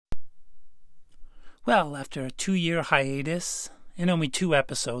Well, after a 2-year hiatus and only 2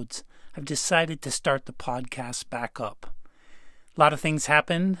 episodes, I've decided to start the podcast back up. A lot of things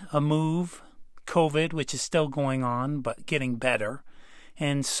happened, a move, COVID, which is still going on, but getting better.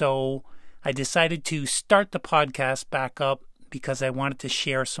 And so I decided to start the podcast back up because I wanted to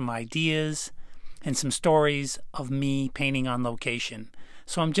share some ideas and some stories of me painting on location.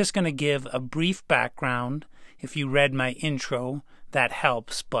 So I'm just going to give a brief background. If you read my intro, that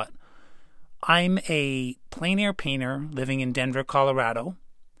helps, but I'm a plein air painter living in Denver, Colorado.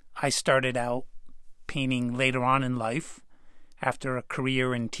 I started out painting later on in life after a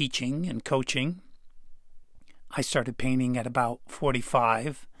career in teaching and coaching. I started painting at about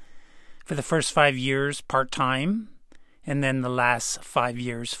 45. For the first 5 years, part-time, and then the last 5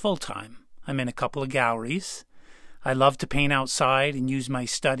 years, full-time. I'm in a couple of galleries. I love to paint outside and use my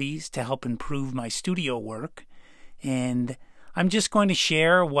studies to help improve my studio work. And I'm just going to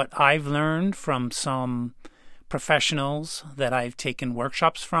share what I've learned from some professionals that I've taken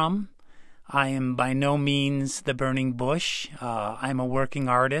workshops from. I am by no means the burning bush. I'm a working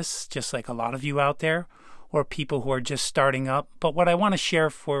artist, just like a lot of you out there, or people who are just starting up. But what I want to share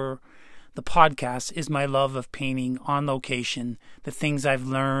for the podcast is my love of painting on location, the things I've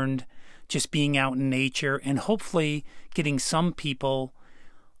learned just being out in nature, and hopefully getting some people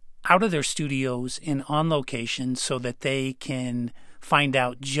out of their studios and on location so that they can find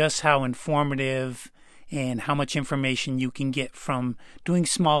out just how informative and how much information you can get from doing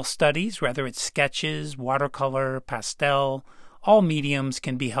small studies, whether it's sketches, watercolor, pastel. All mediums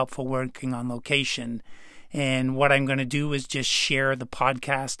can be helpful working on location. And what I'm going to do is just share the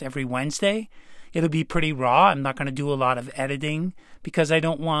podcast every Wednesday. It'll be pretty raw. I'm not going to do a lot of editing because I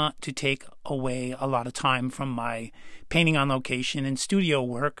don't want to take away a lot of time from my painting on location and studio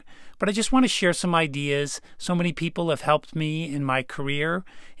work. But I just want to share some ideas. So many people have helped me in my career.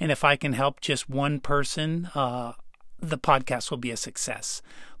 And if I can help just one person, the podcast will be a success.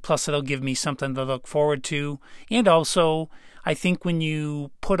 Plus, it'll give me something to look forward to. And also, I think when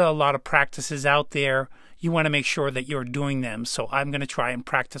you put a lot of practices out there, you want to make sure that you're doing them. So I'm going to try and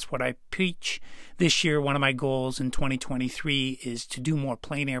practice what I preach. This year, one of my goals in 2023 is to do more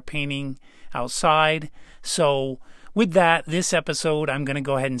plein air painting outside. So with that, this episode, I'm going to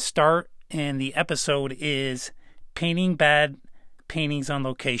go ahead and start. And the episode is painting bad paintings on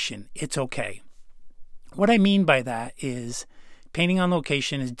location. It's okay. What I mean by that is painting on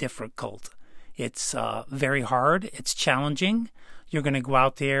location is difficult. It's very hard. It's challenging. You're going to go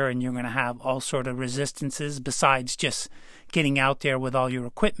out there and you're going to have all sort of resistances besides just getting out there with all your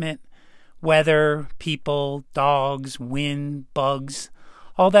equipment, weather, people, dogs, wind, bugs,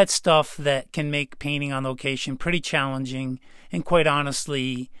 all that stuff that can make painting on location pretty challenging. And quite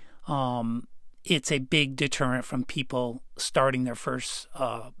honestly, it's a big deterrent from people starting their first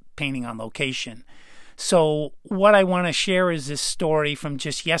painting on location. So what I want to share is this story from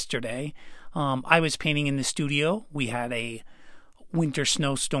just yesterday. I was painting in the studio. We had a winter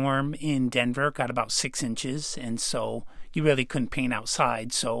snowstorm in Denver, got about 6 inches, and so you really couldn't paint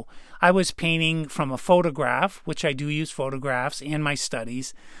outside. So I was painting from a photograph, which I do use photographs and my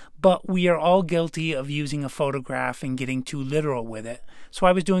studies, but we are all guilty of using a photograph and getting too literal with it. So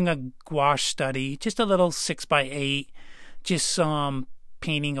I was doing a gouache study, just a little 6x8, just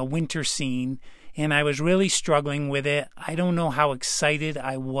painting a winter scene, and I was really struggling with it. I don't know how excited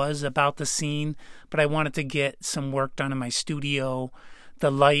I was about the scene, but I wanted to get some work done in my studio.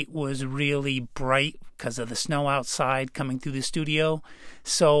 The light was really bright because of the snow outside coming through the studio.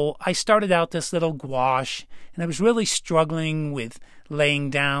 So I started out this little gouache, and I was really struggling with laying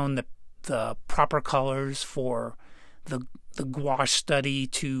down the proper colors for the gouache study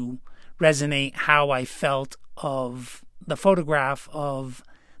to resonate how I felt of the photograph of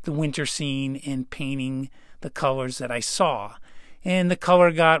the winter scene and painting the colors that I saw. And the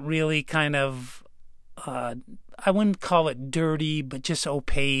color got really kind of, I wouldn't call it dirty, but just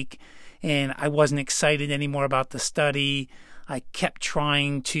opaque. And I wasn't excited anymore about the study. I kept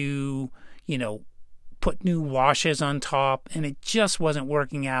trying to, put new washes on top, and it just wasn't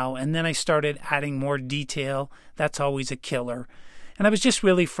working out. And then I started adding more detail. That's always a killer. And I was just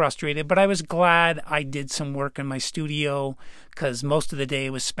really frustrated, but I was glad I did some work in my studio because most of the day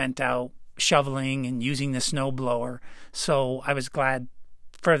was spent out shoveling and using the snowblower. So I was glad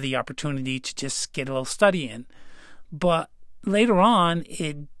for the opportunity to just get a little study in. But later on,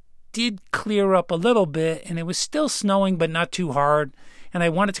 it did clear up a little bit, and it was still snowing, but not too hard. And I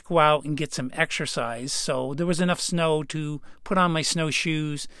wanted to go out and get some exercise. So there was enough snow to put on my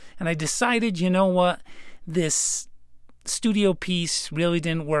snowshoes. And I decided, you know what, this studio piece really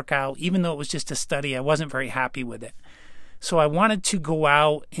didn't work out. Even though it was just a study, I wasn't very happy with it. So I wanted to go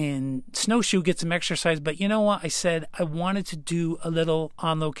out and snowshoe, get some exercise. But you know what? I said I wanted to do a little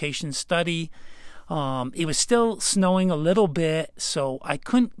on-location study. It was still snowing a little bit, so I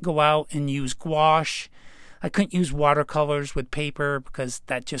couldn't go out and use gouache. I couldn't use watercolors with paper because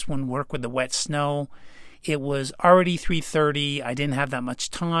that just wouldn't work with the wet snow. It was already 3:30. I didn't have that much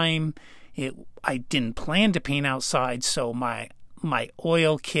time. I didn't plan to paint outside, so my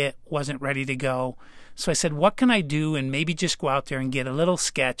oil kit wasn't ready to go. So I said, what can I do? And maybe just go out there and get a little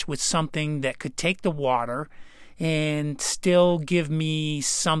sketch with something that could take the water and still give me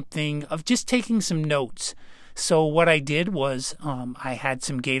something of just taking some notes. So what I did was I had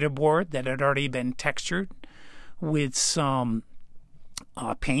some Gator board that had already been textured with some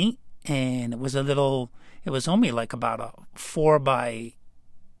paint, and it was only like about a 4 by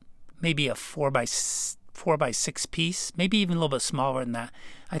 6 piece, maybe even a little bit smaller than that.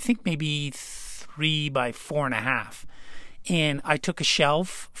 I think maybe 3 by 4.5. And I took a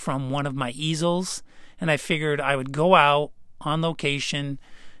shelf from one of my easels, and I figured I would go out on location,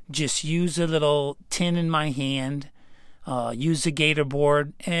 just use a little tin in my hand, use the Gator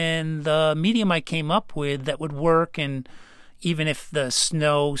board, and the medium I came up with that would work. And even if the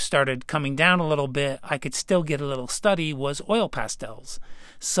snow started coming down a little bit, I could still get a little study, was oil pastels.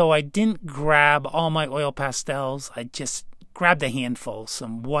 So I didn't grab all my oil pastels. I just grabbed a handful,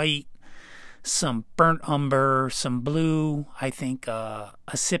 some white, some burnt umber, some blue, I think a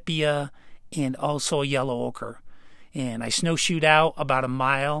sepia, and also a yellow ochre. And I snowshoed out about 1.5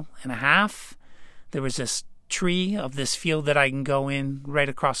 miles. There was this tree of this field that I can go in right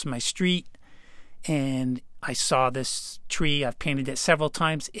across my street, and I saw this tree. I've painted it several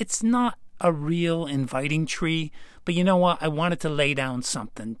times. It's not a real inviting tree, but you know what? I wanted to lay down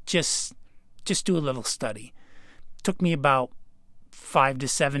something, just do a little study. It took me about 5 to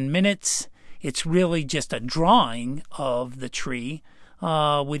 7 minutes. It's really just a drawing of the tree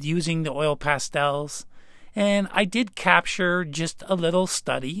with using the oil pastels. And I did capture just a little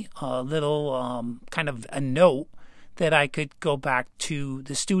study, a little kind of a note that I could go back to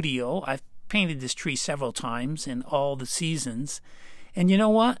the studio. I've painted this tree several times in all the seasons. And you know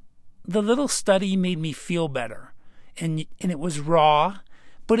what? The little study made me feel better. And it was raw,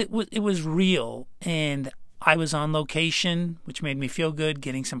 but it was real. And I was on location, which made me feel good,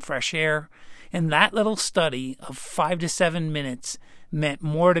 getting some fresh air. And that little study of 5 to 7 minutes meant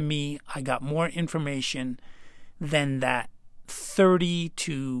more to me. I got more information than that 30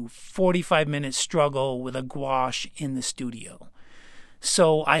 to 45 minute struggle with a gouache in the studio.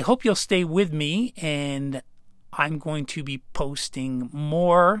 So I hope you'll stay with me, and I'm going to be posting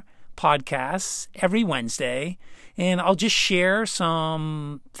more podcasts every Wednesday, and I'll just share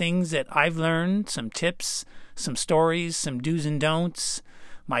some things that I've learned, some tips, some stories, some do's and don'ts,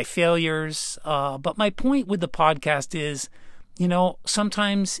 my failures. But my point with the podcast is,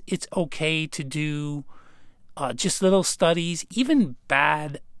 sometimes it's okay to do just little studies, even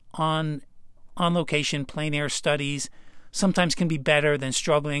bad on location plein air studies. Sometimes can be better than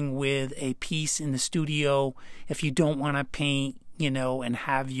struggling with a piece in the studio if you don't want to paint, and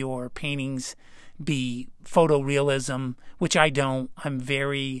have your paintings be photorealism, which I don't. I'm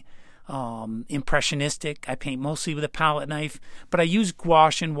very impressionistic. I paint mostly with a palette knife, but I use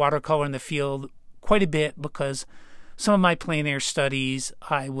gouache and watercolor in the field quite a bit because some of my plein air studies,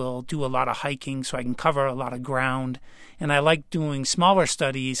 I will do a lot of hiking so I can cover a lot of ground. And I like doing smaller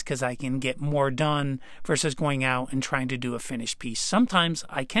studies because I can get more done versus going out and trying to do a finished piece. Sometimes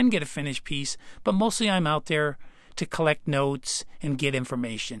I can get a finished piece, but mostly I'm out there to collect notes and get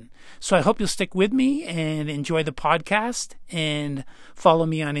information. So I hope you'll stick with me and enjoy the podcast, and follow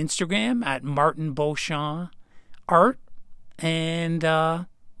me on Instagram at Martin Beauchamp Art, and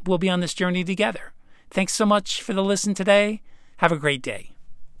we'll be on this journey together. Thanks so much for the listen today. Have a great day.